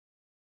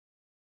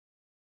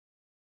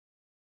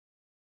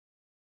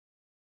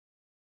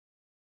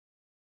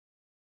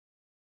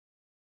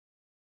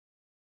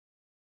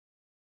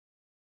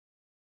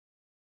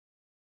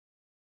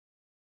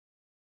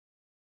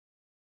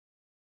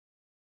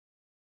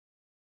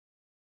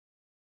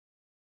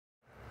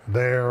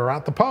They're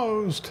at the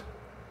post.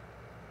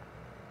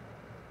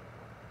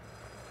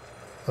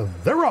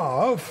 They're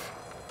off.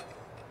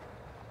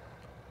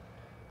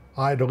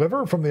 I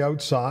Deliver from the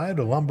outside,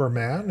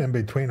 Lumberman in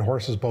between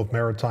horses, both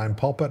Maritime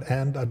Pulpit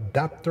and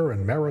Adapter,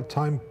 and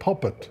Maritime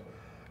Pulpit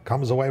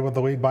comes away with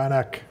the lead by a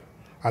neck.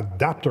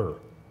 Adapter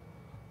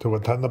to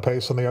attend the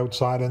pace on the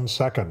outside in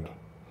second.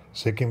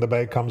 Seeking the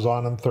Bay comes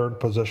on in third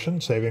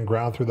position. Saving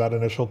ground through that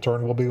initial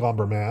turn will be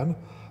Lumberman.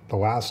 The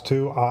last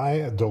two,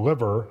 I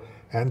Deliver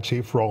and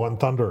Chief Rolling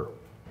Thunder.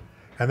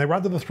 And they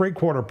run to the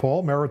three-quarter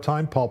pole.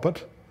 Maritime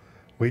Pulpit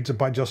leads it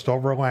by just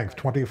over a length,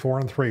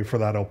 24-3 for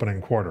that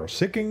opening quarter.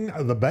 Seeking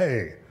the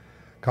Bay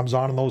comes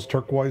on in those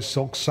turquoise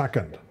silks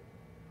second.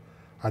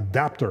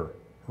 Adapter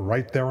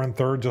right there in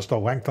third, just a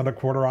length and a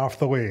quarter off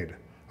the lead.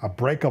 A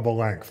break of a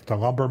length to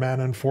Lumberman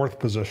in fourth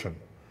position.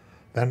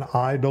 Then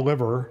I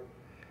Deliver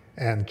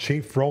and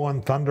Chief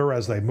Rolling Thunder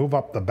as they move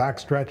up the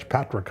backstretch.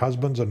 Patrick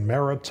Husbands and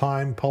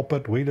Maritime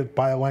Pulpit lead it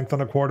by a length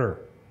and a quarter.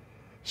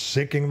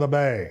 Seeking the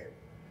Bay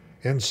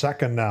in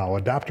second now.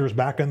 Adapter's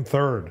back in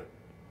third.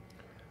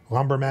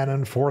 Lumberman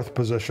in fourth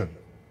position.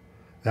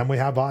 Then we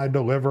have I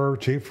Deliver,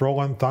 Chief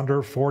Rolling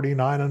Thunder,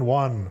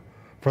 49-1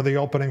 for the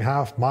opening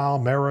half mile.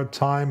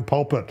 Maritime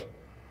Pulpit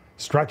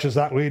stretches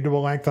that lead to a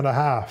length and a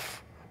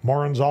half.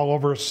 Morin's all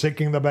over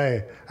Seeking the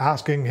Bay,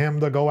 asking him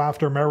to go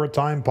after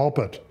Maritime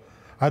Pulpit.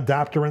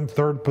 Adapter in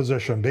third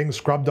position. Being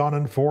scrubbed on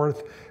in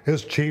fourth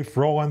is Chief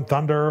Rolling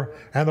Thunder,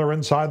 and they're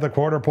inside the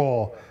quarter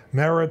pole.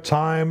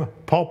 Maritime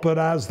Pulpit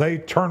as they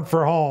turn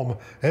for home.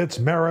 It's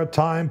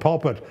Maritime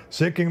Pulpit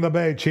Seeking the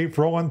Bay. Chief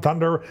Rolling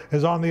Thunder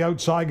is on the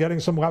outside getting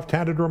some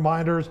left-handed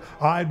reminders.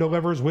 I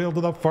Delivers wheel to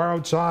the far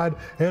outside.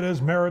 It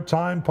is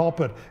Maritime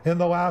Pulpit in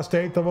the last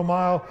eighth of a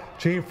mile.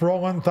 Chief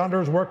Rolling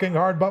Thunder's working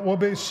hard but will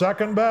be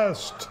second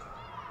best.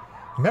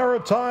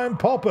 Maritime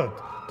Pulpit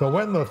to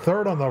win the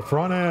third on the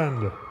front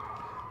end.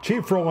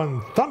 Chief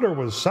Rolling Thunder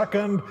was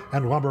second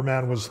and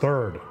Lumberman was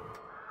third.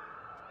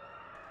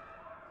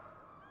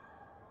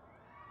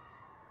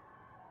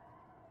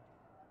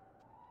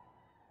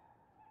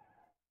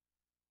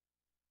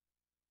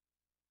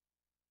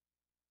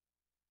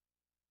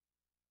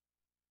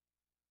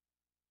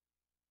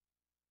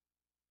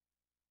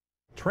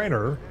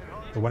 Trainer,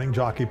 the winning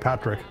jockey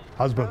Patrick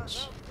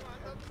Husbands.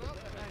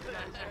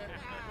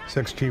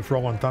 6 Chief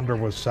Rolling Thunder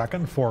was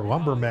second. 4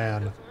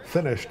 Lumberman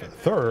finished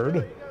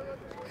third.